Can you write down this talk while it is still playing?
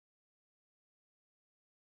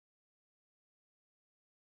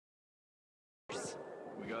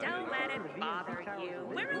it bother you.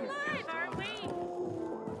 We're alive, aren't we?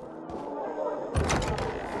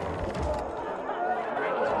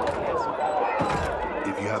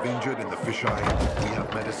 If you have injured in the fisheye, we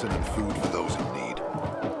have medicine and food for those in need.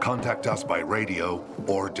 Contact us by radio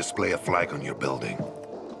or display a flag on your building.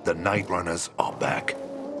 The Night Runners are back.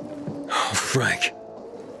 Oh, Frank.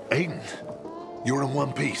 Aiden, you're in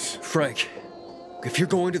one piece. Frank, if you're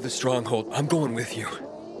going to the Stronghold, I'm going with you.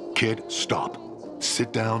 Kid, stop.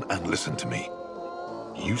 Sit down and listen to me.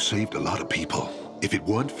 You saved a lot of people. If it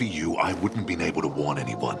weren't for you, I wouldn't been able to warn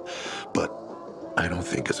anyone. But I don't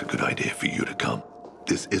think it's a good idea for you to come.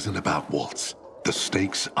 This isn't about Waltz. The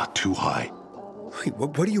stakes are too high. Wait,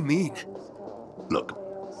 what do you mean? Look,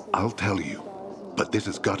 I'll tell you, but this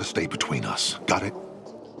has got to stay between us. Got it?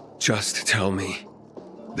 Just tell me.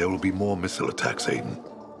 There will be more missile attacks, Aiden.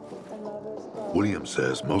 William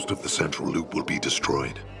says most of the central loop will be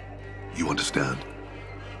destroyed. You understand?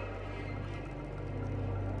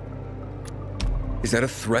 Is that a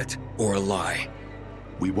threat or a lie?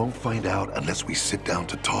 We won't find out unless we sit down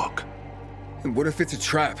to talk. And what if it's a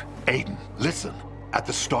trap? Aiden, listen. At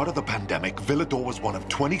the start of the pandemic, Villador was one of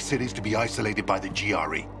 20 cities to be isolated by the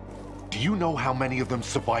GRE. Do you know how many of them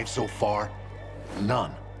survived so far?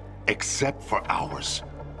 None. Except for ours.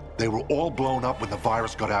 They were all blown up when the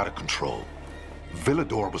virus got out of control.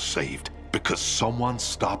 Villador was saved because someone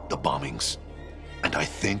stopped the bombings. And I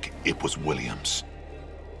think it was Williams.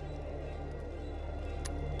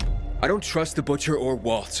 I don't trust the Butcher or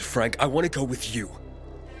Waltz, Frank. I want to go with you.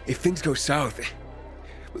 If things go south,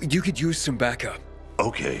 you could use some backup.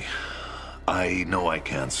 Okay. I know I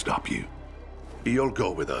can't stop you. You'll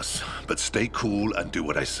go with us, but stay cool and do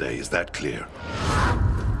what I say. Is that clear?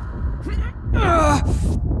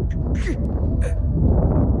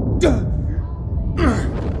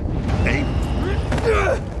 Aiden.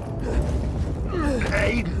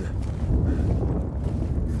 Aiden.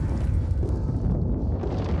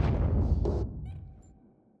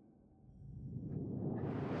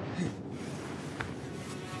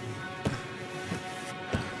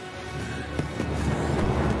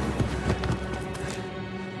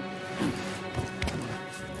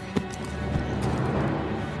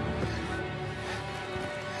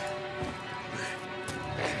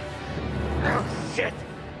 Shit!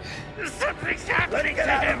 Something's happening to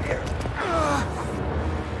him!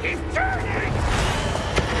 He's turning!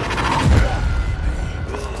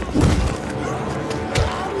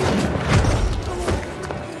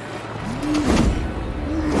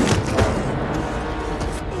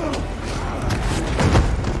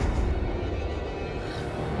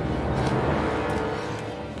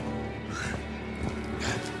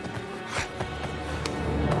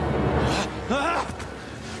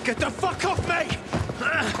 Get the fuck off me!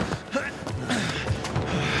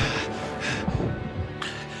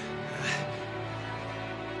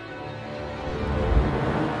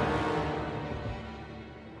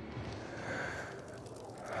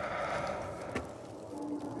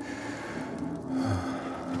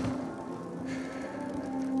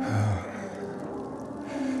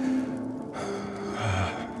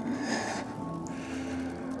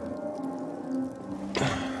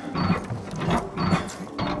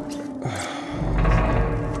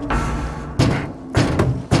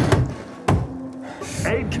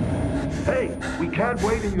 Can't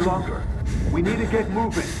wait any longer. We need to get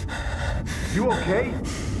moving. You okay?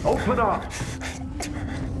 Open up.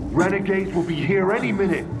 Renegades will be here any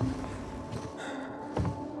minute.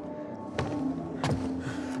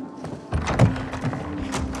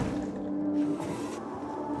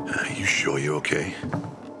 You sure you're okay?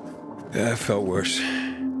 Yeah, I felt worse.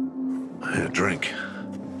 A drink.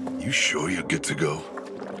 You sure you're good to go?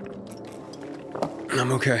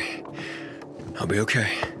 I'm okay. I'll be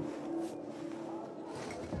okay.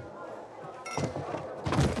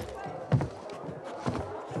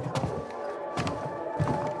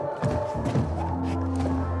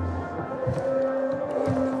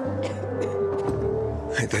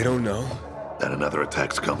 They don't know? That another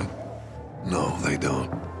attack's coming? No, they don't.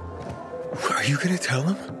 Are you gonna tell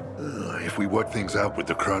them? If we work things out with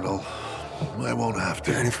the Colonel, I won't have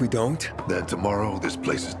to. And if we don't? Then tomorrow, this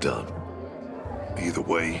place is done. Either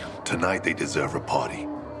way, tonight they deserve a party.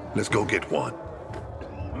 Let's go get one.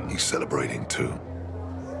 He's celebrating too.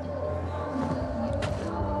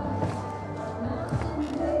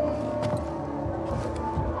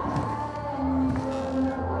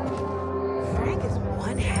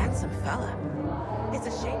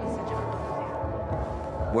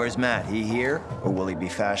 Where's Matt? He here? Or will he be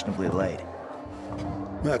fashionably late?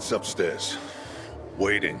 Matt's upstairs.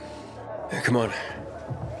 Waiting. Yeah, come on.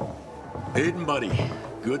 Aiden, buddy.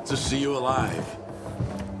 Good to see you alive.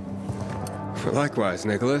 Likewise,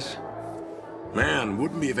 Nicholas. Man,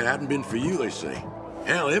 wouldn't be if it hadn't been for you, they say.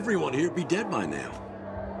 Hell, everyone here'd be dead by now.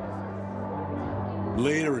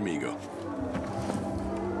 Later, amigo.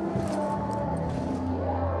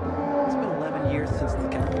 It's been 11 years since the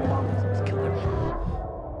chemical bombs killed everyone.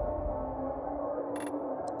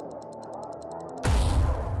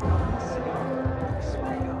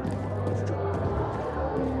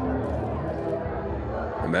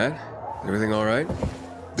 Matt? Everything all right?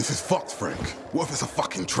 This is fucked, Frank. What if it's a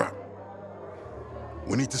fucking trap?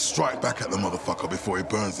 We need to strike back at the motherfucker before he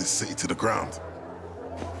burns this city to the ground.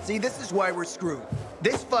 See, this is why we're screwed.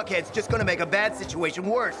 This fuckhead's just gonna make a bad situation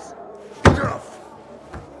worse. Enough!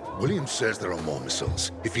 Williams says there are more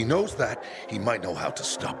missiles. If he knows that, he might know how to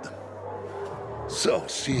stop them. So,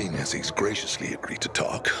 seeing as he's graciously agreed to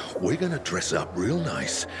talk, we're gonna dress up real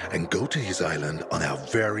nice and go to his island on our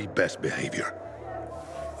very best behavior.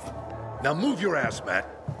 Now move your ass, Matt.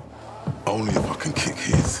 Only if I can kick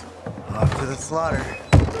his. Off to the slaughter.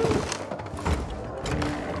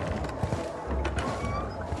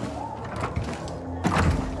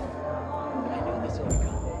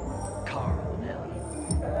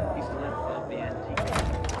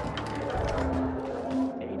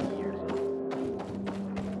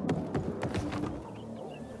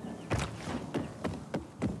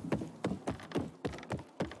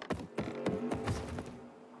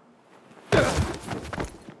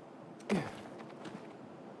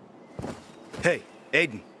 Hey,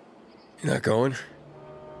 Aiden. You not going?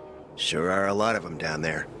 Sure are a lot of them down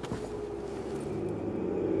there.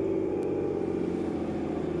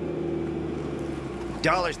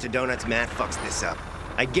 Dollars to donuts, Matt fucks this up.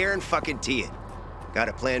 I guarantee it. Got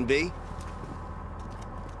a plan B?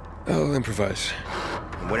 I'll improvise.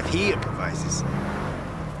 And what if he improvises?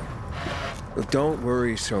 Look, don't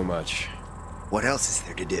worry so much. What else is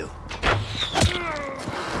there to do?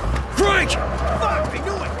 Frank! Fuck, I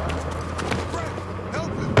knew it!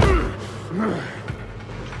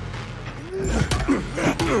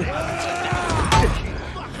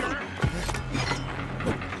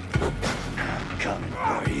 Coming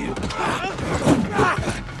for you.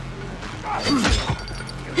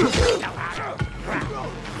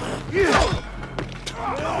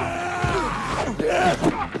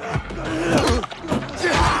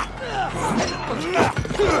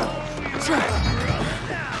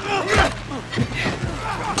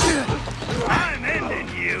 I'm ending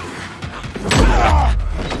you.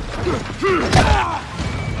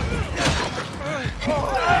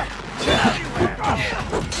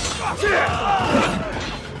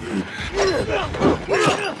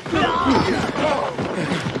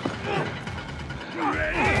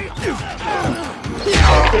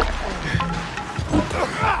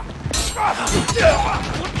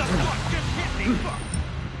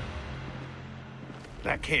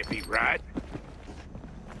 That can't be right.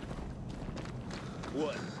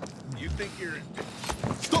 What? You think you're...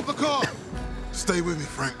 Stop the car! Stay with me,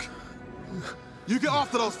 Frank. You get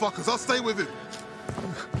after those fuckers, I'll stay with him.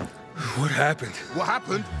 What happened? What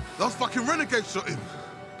happened? Those fucking renegades shot him.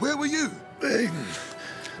 Where were you? Aiden.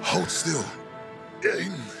 Hold still.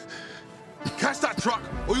 Aiden. Catch that truck,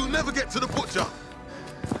 or you'll never get to the butcher.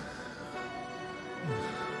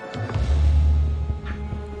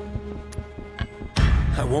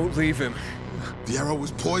 I won't leave him. The arrow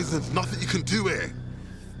was poisoned. Nothing you can do here.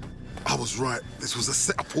 I was right. This was a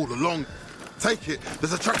setup all along. Take it.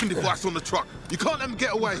 There's a tracking device on the truck. You can't let them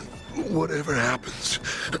get away. Whatever happens,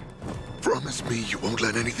 promise me you won't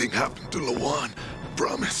let anything happen to Lawan.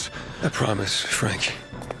 Promise. I promise, Frank.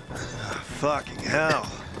 Fucking hell.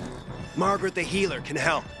 Margaret the healer can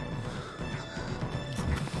help.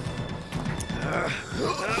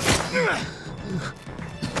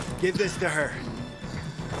 Give this to her.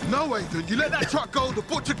 No, Aiden. You let that truck go, the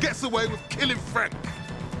butcher gets away with killing Frank.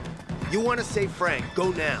 You want to save Frank,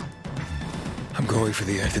 go now. I'm going for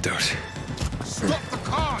the antidote. Stop the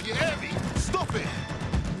car, you hear me? Stop it!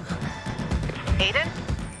 Aiden?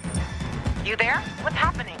 You there? What's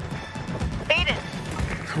happening? Aiden!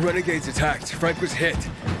 Renegades attacked. Frank was hit.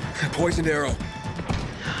 Poisoned arrow.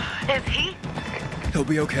 Is he? He'll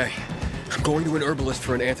be okay. I'm going to an herbalist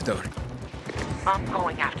for an antidote. I'm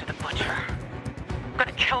going after the butcher. I'm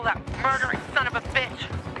gonna kill that murdering son of a bitch.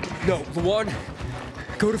 No, Lawan,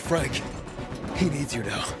 go to Frank. He needs you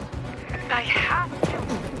now. I have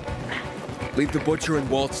to. Leave the butcher and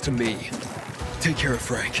Waltz to me. Take care of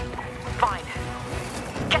Frank. Fine.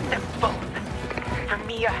 Get them both. For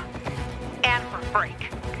Mia and for Frank.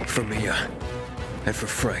 For Mia and for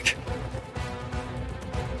Frank.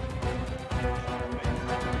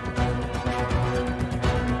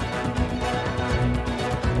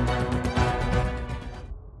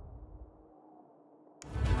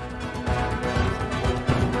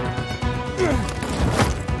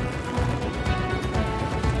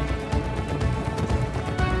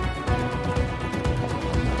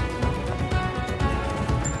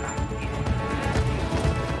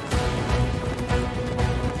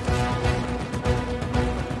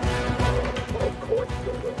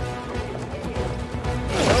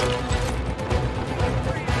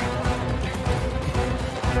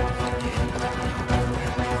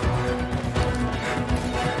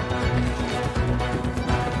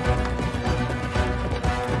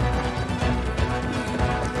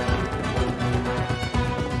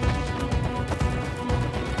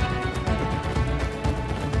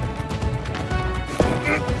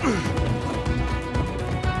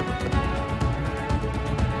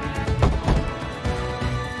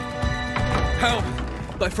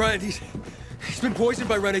 My friend, he's been poisoned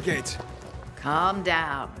by renegades. Calm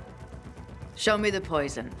down. Show me the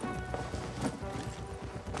poison.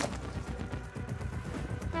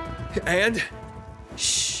 And?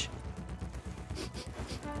 Shh.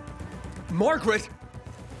 Margaret!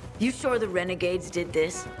 You sure the renegades did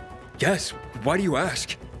this? Yes. Why do you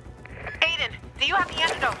ask? Aiden, do you have the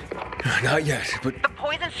antidote? Not yet, but The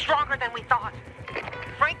poison's stronger than we thought.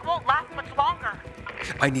 Frank won't last much longer.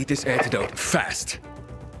 I need this antidote fast.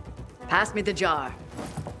 Pass me the jar.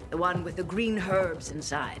 The one with the green herbs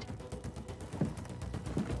inside.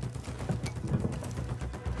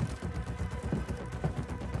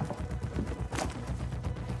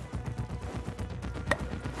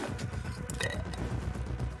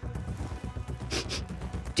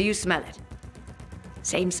 Do you smell it?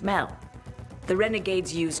 Same smell. The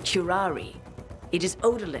renegades used curare. It is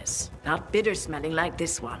odorless, not bitter-smelling like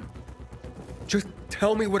this one. Just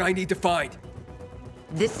tell me what I need to find.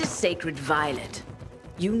 This is sacred violet.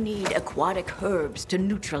 You need aquatic herbs to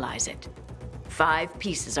neutralize it. 5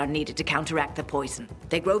 pieces are needed to counteract the poison.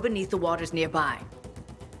 They grow beneath the waters nearby.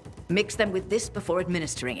 Mix them with this before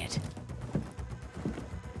administering it.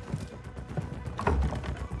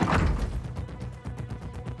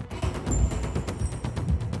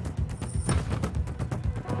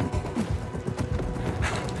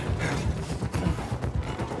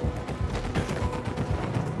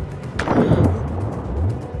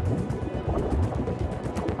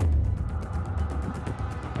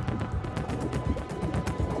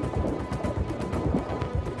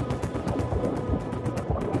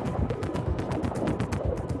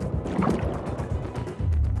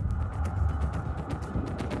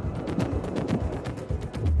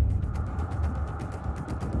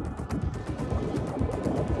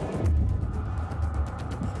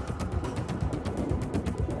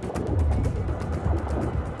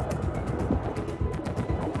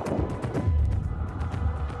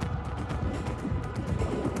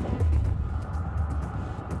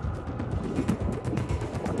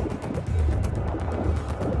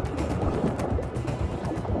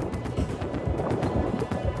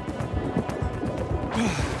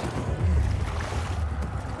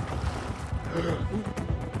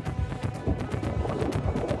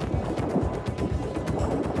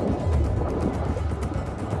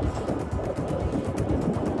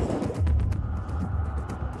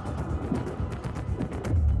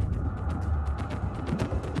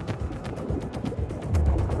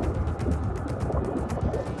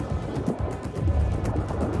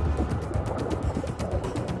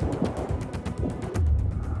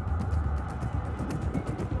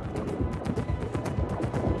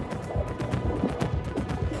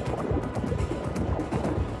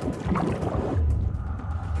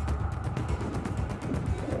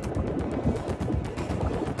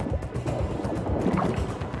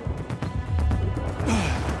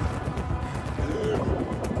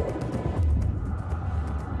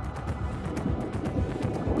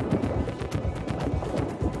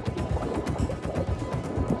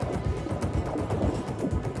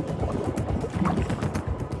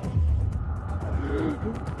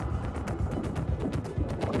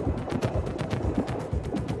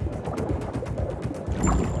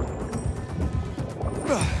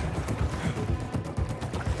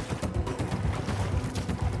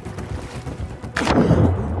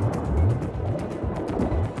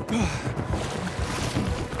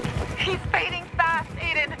 He's fading fast,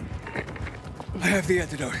 Aiden. I have the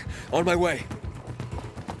antidote. On my way.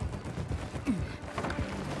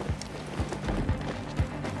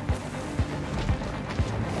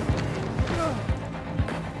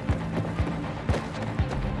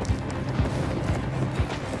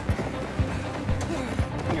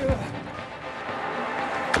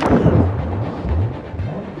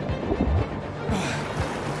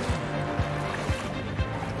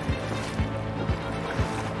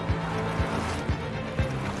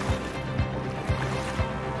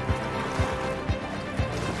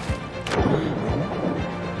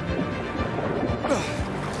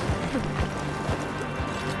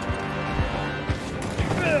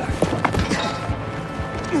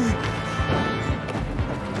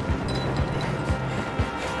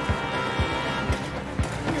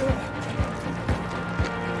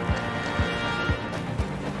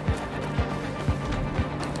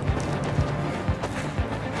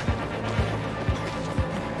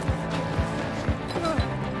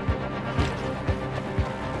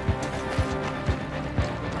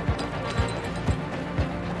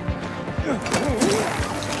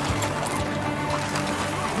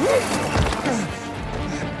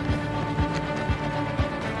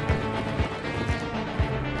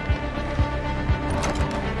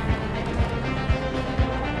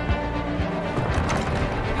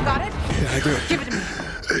 I do. Give it to me.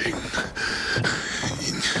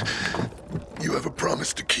 Aiden, you have a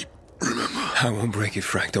promise to keep, remember? I won't break it,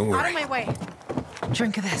 Frank. Don't worry. Out of my way.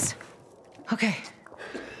 Drink of this. Okay.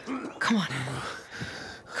 Come on.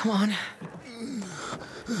 Come on.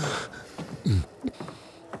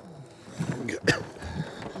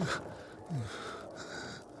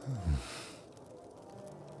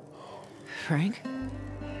 Frank?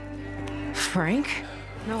 Frank?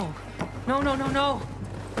 No. No, no, no, no.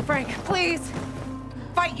 Frank, please.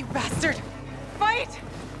 Fight, you bastard. Fight!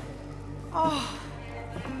 Oh.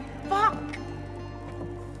 Fuck.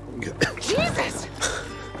 Jesus!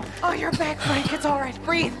 Oh, you're back, Frank. It's all right.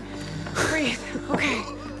 Breathe. Breathe. Okay.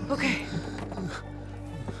 Okay.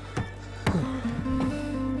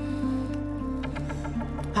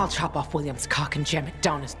 I'll chop off William's cock and jam it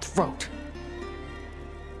down his throat.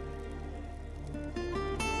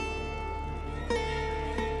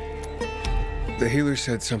 The healer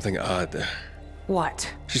said something odd.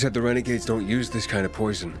 What? She said the renegades don't use this kind of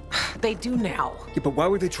poison. They do now. Yeah, but why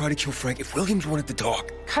would they try to kill Frank if Williams wanted to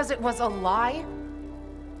talk? 'Cause it was a lie?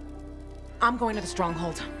 I'm going to the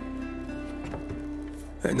stronghold.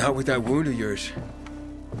 Not with that wound of yours.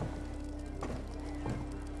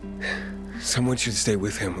 Someone should stay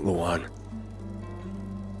with him, Luan.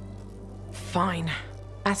 Fine.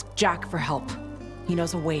 Ask Jack for help. He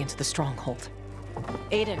knows a way into the stronghold.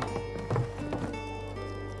 Aiden.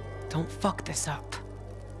 Don't fuck this up.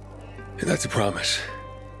 That's a promise.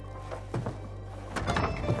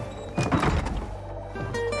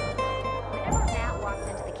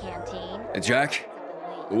 Jack,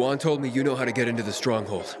 Luan told me you know how to get into the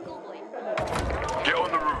stronghold. Get on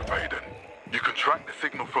the roof, Aiden. You can track the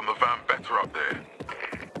signal from the van better up there.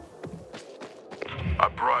 I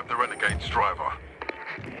bribed the Renegade's driver.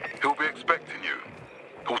 He'll be expecting you.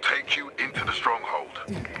 He'll take you into the stronghold.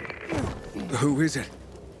 Who is it?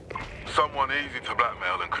 Someone easy to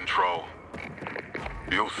blackmail and control.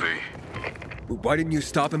 You'll see. Why didn't you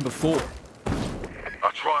stop him before? I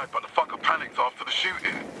tried, but the fucker panicked after the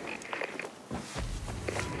shooting.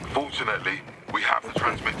 Fortunately, we have the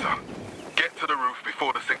transmitter. Get to the roof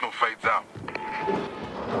before the signal fades out.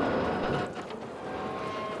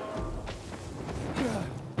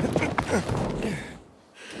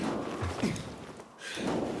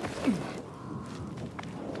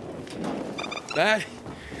 Lad,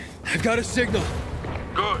 I've got a signal.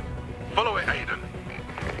 Good. Follow it, Aiden.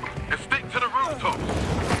 And stick to the rooftops.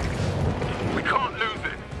 We can't lose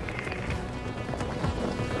it.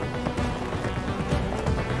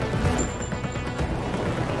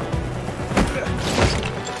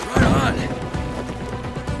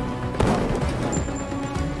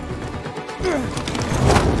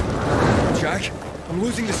 Jack, I'm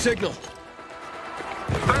losing the signal.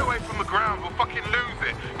 Stay away from the ground, we'll fucking lose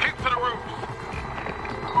it. Keep to the roofs.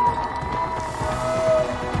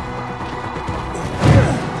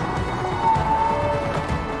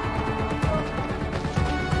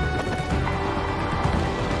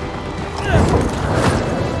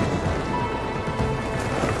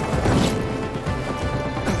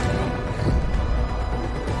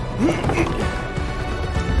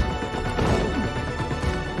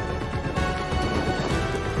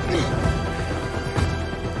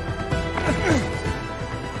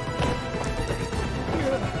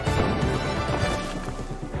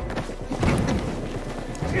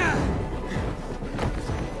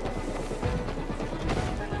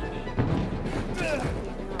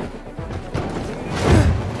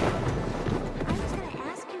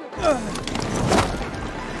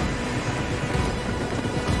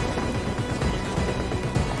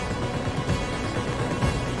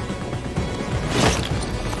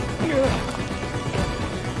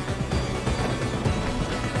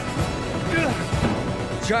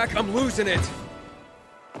 Jack, I'm losing it.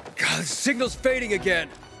 God, the signal's fading again.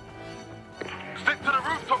 Stick to the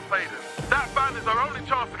rooftop, Aiden. That van is our only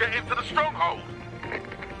chance to get into the stronghold.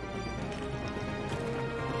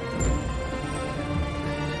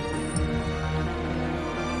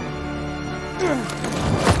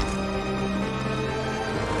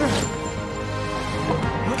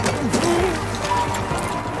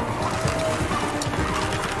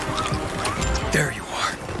 There you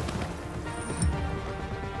are.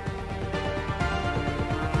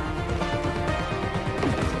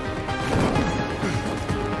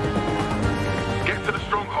 Get to the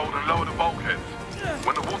stronghold and lower the bulkheads.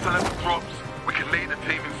 When the water level drops, we can lead the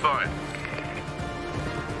team inside.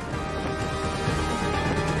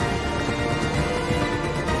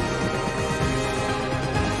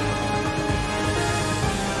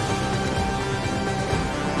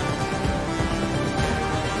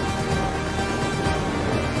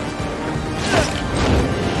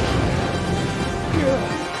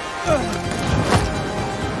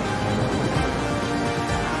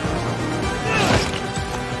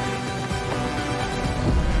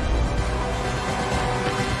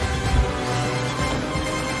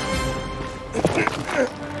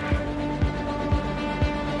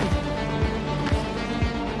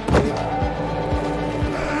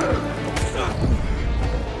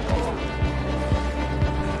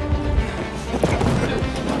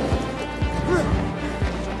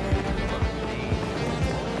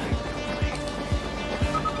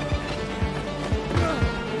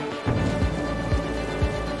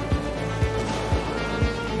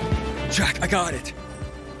 got it.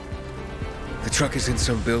 The truck is in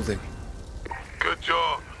some building. Good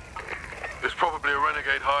job. It's probably a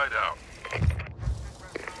renegade hideout.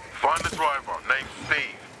 Find the driver, named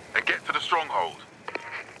Steve, and get to the stronghold.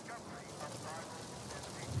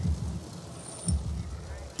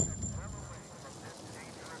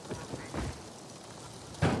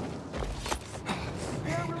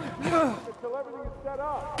 Until everything is set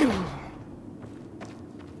up.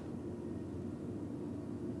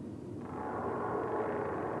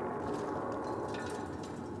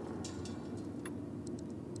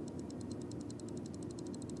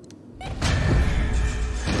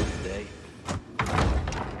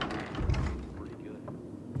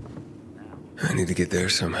 I need to get there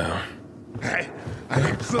somehow. Hey, I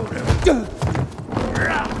can slow down.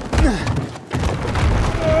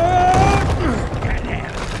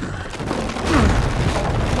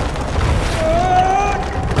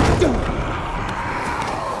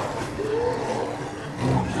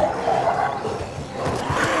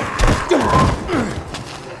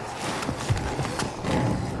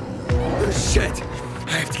 Shit! I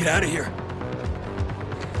have to get out of here.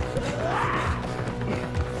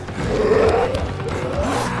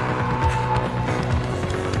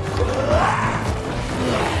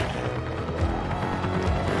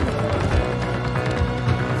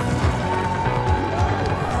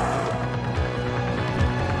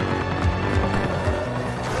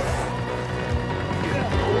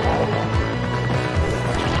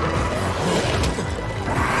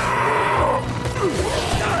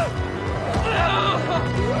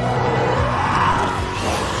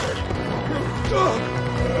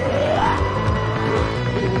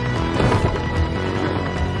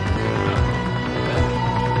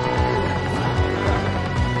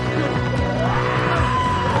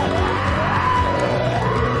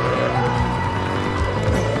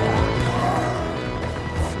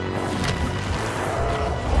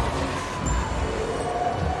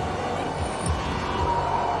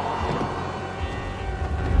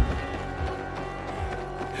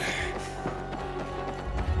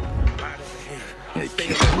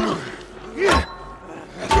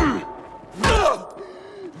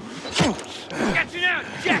 Got you now,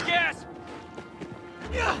 jackass!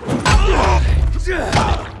 You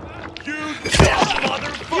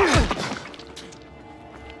motherfucker!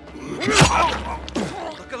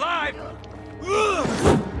 Look alive!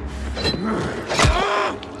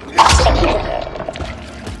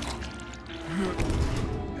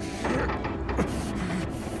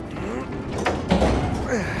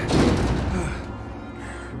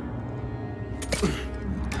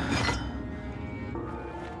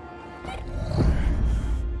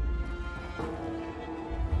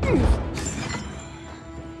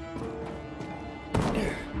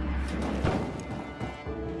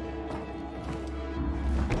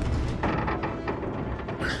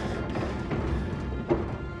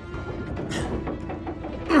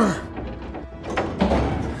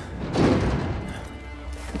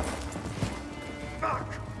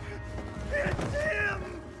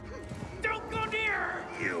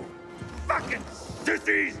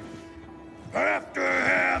 Sissies! After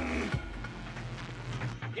him!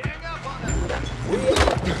 Gang up on him!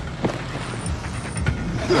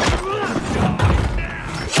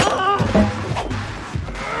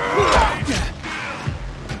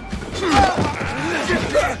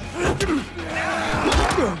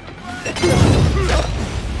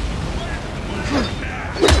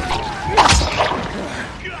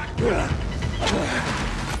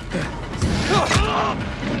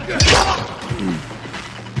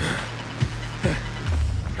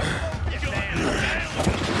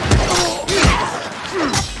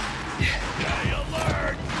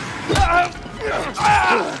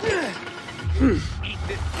 Eat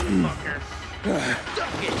this fucker.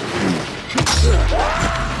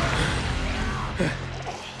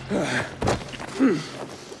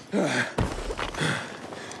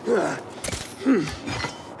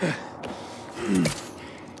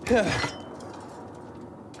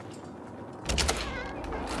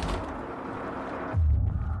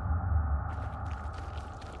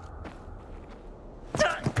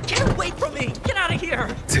 Duck Get away from me! Get out of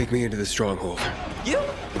here! Take me into the stronghold. You?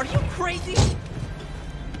 Are you crazy?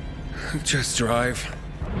 Just drive.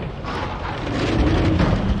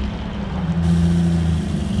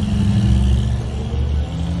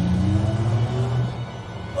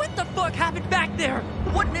 What the fuck happened back there?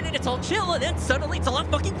 1 minute it's all chill and then suddenly it's a lot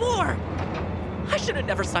fucking war! I should have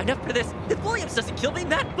never signed up for this. If Williams doesn't kill me,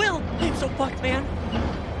 Matt will! I'm so fucked, man.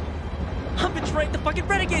 I'm betraying the fucking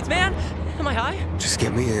renegades, man! Am I high? Just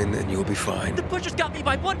get me in and you'll be fine. The butcher's got me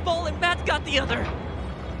by one ball and Matt's got the other.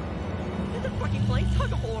 And the fucking plane's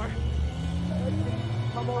tug of war.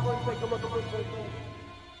 come over and take a look at this thing.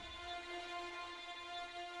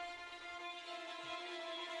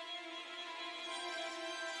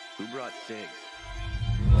 Who brought cigs?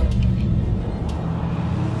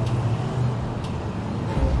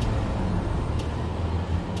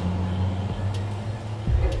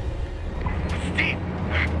 Steve!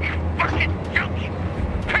 You fucking junkie!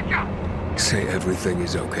 Pick up! Say everything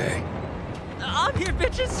is okay. I'm here,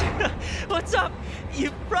 bitches! What's up?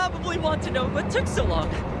 You probably want to know what took so long.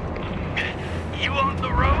 You on the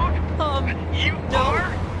road? You no,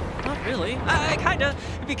 are? not really. I kinda,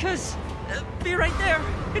 because, be right there.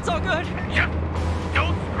 It's all good. Just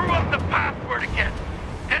don't screw up the password again.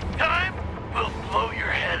 This time, we'll blow your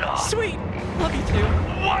head off. Sweet. Love you too.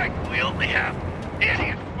 Why do we only have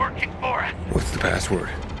idiots working for us? What's the password?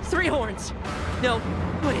 3 horns. No,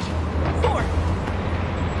 wait. 4.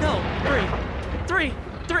 No, 3.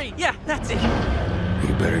 3. Yeah, that's it.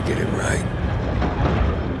 You better get it right.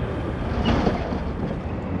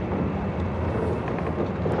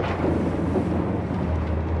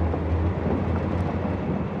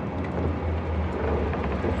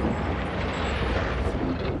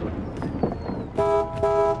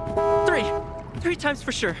 Three times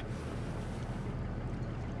for sure.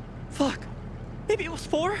 Fuck. Maybe it was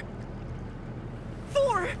 4?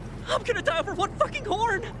 4! I'm gonna die over 1 fucking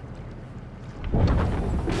horn!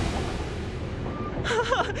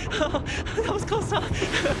 That was close, huh?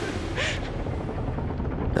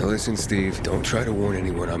 Now listen, Steve, don't try to warn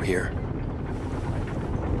anyone I'm here.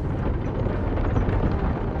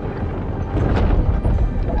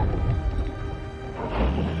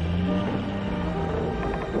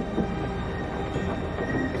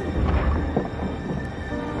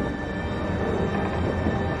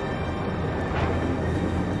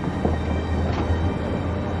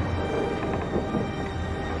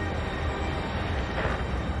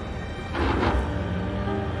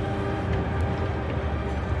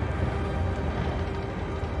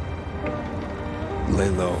 Lay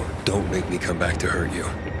low. Don't make me come back to hurt you.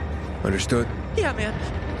 Understood? Yeah, man.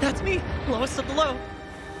 That's me. Lowest of the low.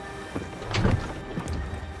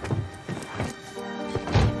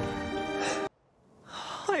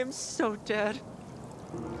 I am so dead.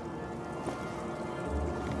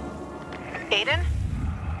 Aiden?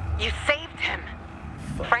 You saved him.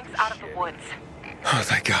 Frank's out of the woods. Oh,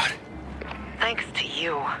 thank God. Thanks to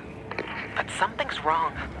you. But something's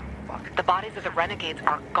wrong. The bodies of the renegades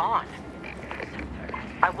are gone.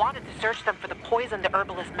 I wanted to search them for the poison the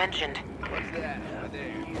herbalist mentioned. What's that over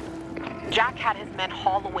there? Jack had his men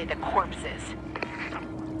haul away the corpses.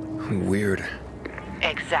 Weird.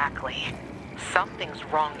 Exactly. Something's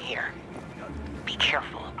wrong here. Be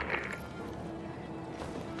careful.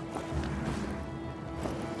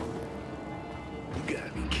 You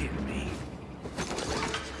gotta be kidding me.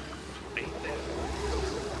 Ain't that?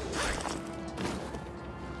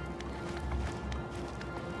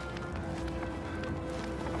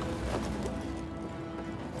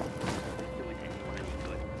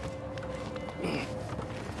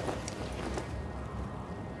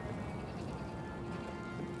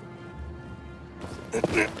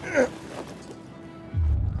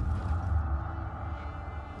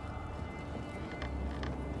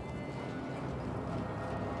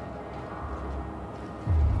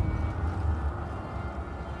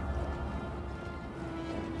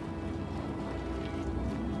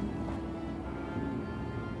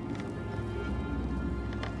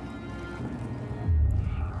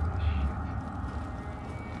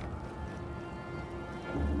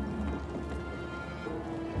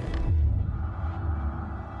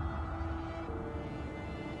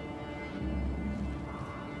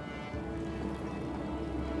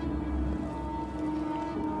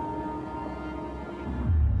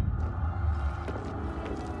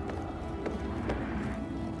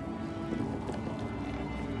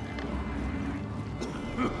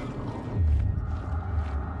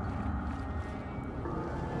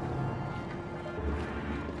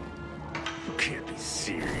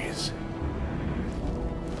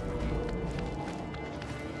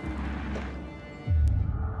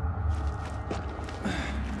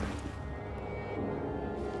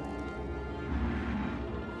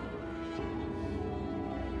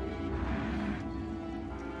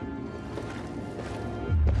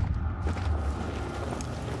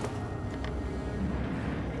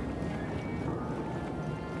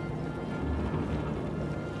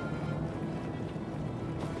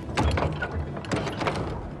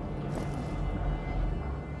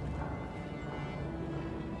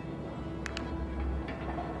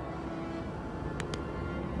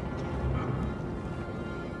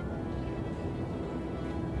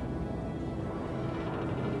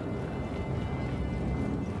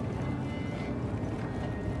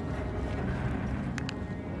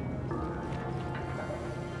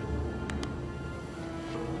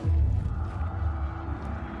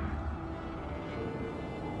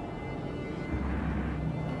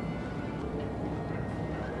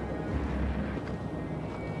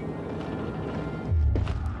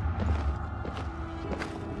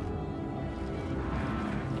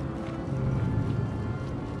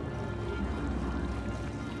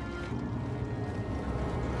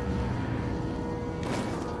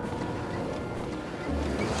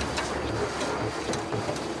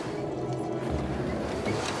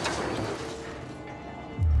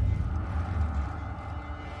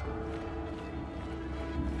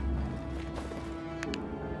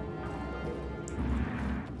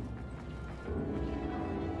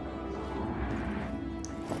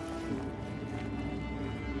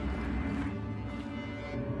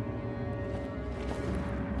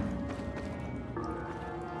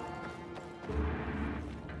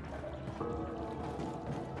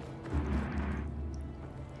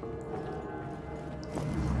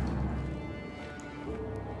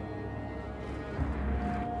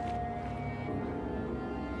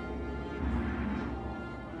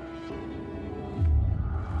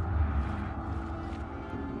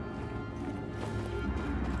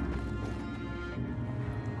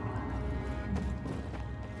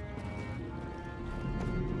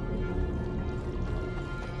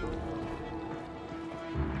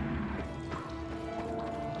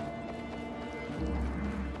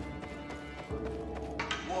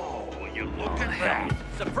 Look at that!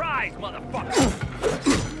 Surprise, motherfucker!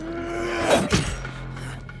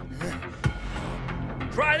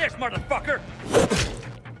 Try this, motherfucker!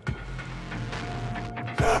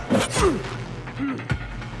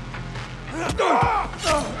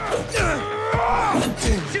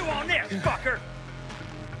 Chew on this, fucker!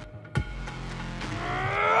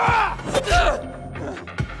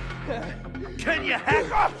 Can you hack?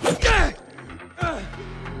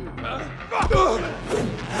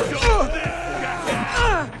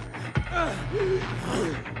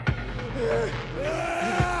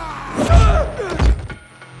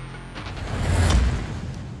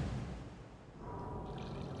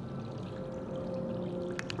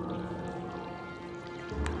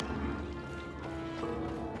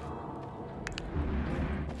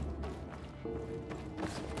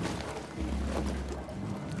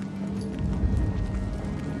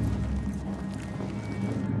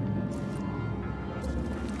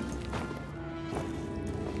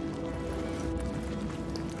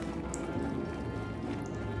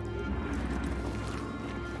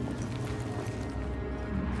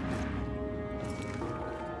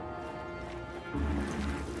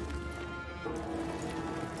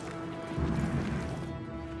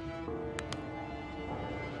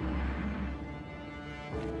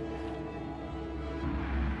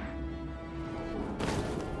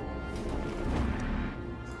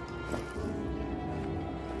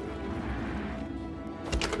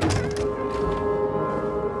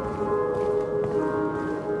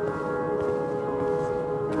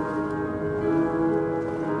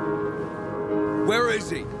 Where is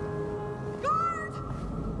he? Guard!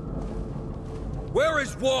 Where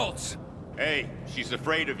is Waltz? Hey, she's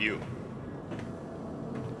afraid of you.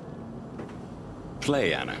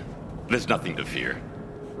 Play, Anna. There's nothing to fear.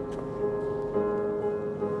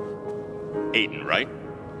 Aiden, right?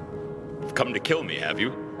 You've come to kill me, have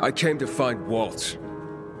you? I came to find Waltz.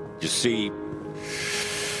 You see,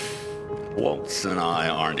 Waltz and I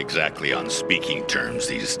aren't exactly on speaking terms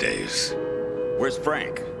these days. Where's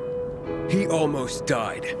Frank? He almost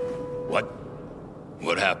died. What?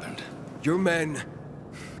 What happened? Your men,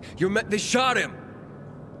 they shot him!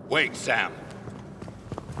 Wait, Sam.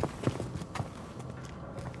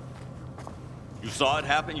 You saw it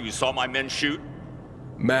happen? You saw my men shoot?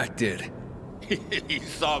 Matt did. He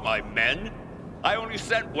saw my men? I only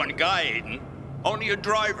sent one guy, Aiden. Only a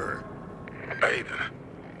driver. Aiden,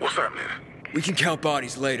 what's happening? We can count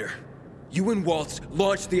bodies later. You and Waltz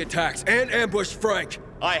launched the attacks and ambushed Frank.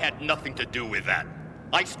 I had nothing to do with that.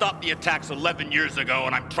 I stopped the attacks 11 years ago,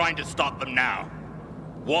 and I'm trying to stop them now.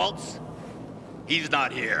 Waltz? He's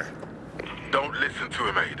not here. Don't listen to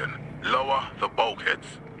him, Aiden. Lower the bulkheads.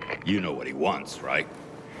 You know what he wants, right?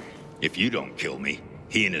 If you don't kill me,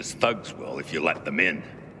 he and his thugs will if you let them in.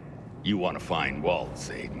 You want to find Waltz,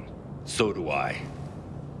 Aiden. So do I.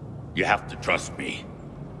 You have to trust me.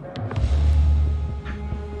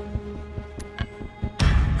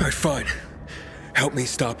 All right, fine. Help me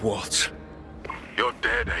stop Waltz. You're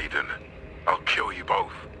dead, Aiden. I'll kill you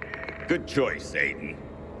both. Good choice, Aiden.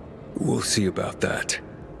 We'll see about that.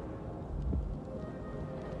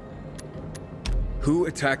 Who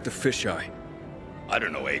attacked the fisheye? I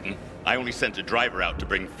don't know, Aiden. I only sent a driver out to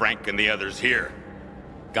bring Frank and the others here.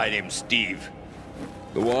 Guy named Steve.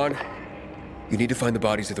 Go on. You need to find the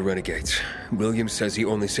bodies of the renegades. Williams says he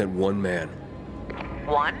only sent one man.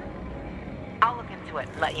 One? I'll look into it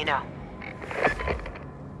and let you know.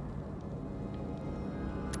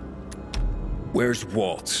 Where's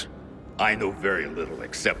Waltz? I know very little,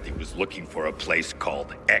 except he was looking for a place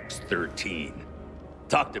called X-13.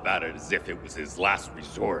 Talked about it as if it was his last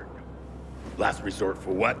resort. Last resort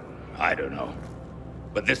for what? I don't know.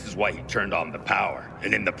 But this is why he turned on the power,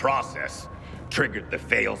 and in the process, triggered the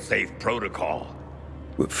fail-safe protocol.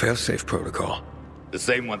 What fail-safe protocol? The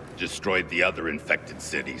same one that destroyed the other infected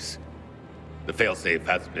cities. The fail-safe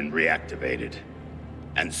has been reactivated.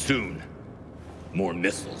 And soon, more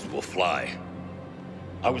missiles will fly.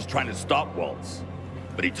 I was trying to stop Waltz,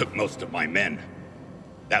 but he took most of my men.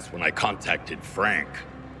 That's when I contacted Frank.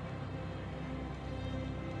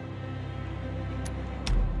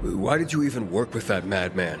 Why did you even work with that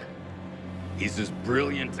madman? He's as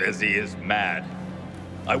brilliant as he is mad.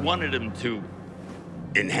 I wanted him to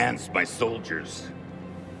enhance my soldiers,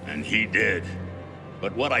 and he did.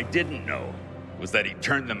 But what I didn't know was that he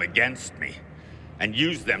turned them against me and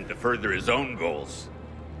used them to further his own goals.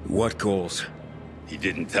 What goals? He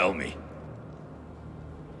didn't tell me.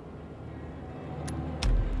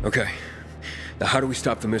 Okay. Now how do we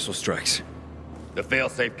stop the missile strikes? The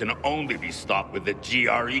failsafe can only be stopped with the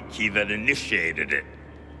GRE key that initiated it.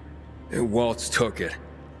 And Waltz took it.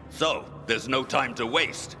 So, there's no time to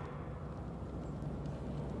waste.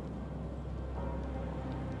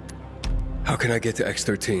 How can I get to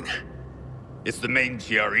X-13? It's the main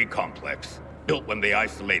GRE complex, built when they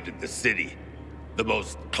isolated the city. The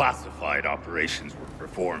most classified operations were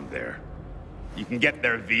performed there. You can get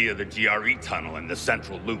there via the GRE tunnel and the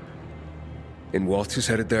central loop. And Waltz is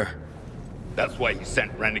headed there? That's why he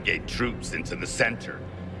sent renegade troops into the center.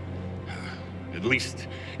 At least,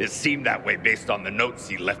 it seemed that way based on the notes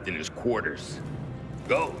he left in his quarters.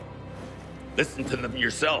 Go. Listen to them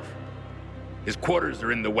yourself. His quarters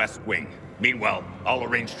are in the West Wing. Meanwhile, I'll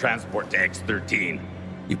arrange transport to X-13.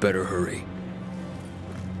 You better hurry.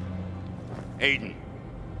 Aiden,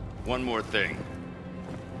 one more thing.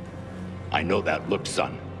 I know that look,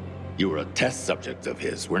 son. You were a test subject of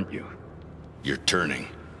his, weren't you? You're turning.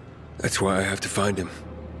 That's why I have to find him.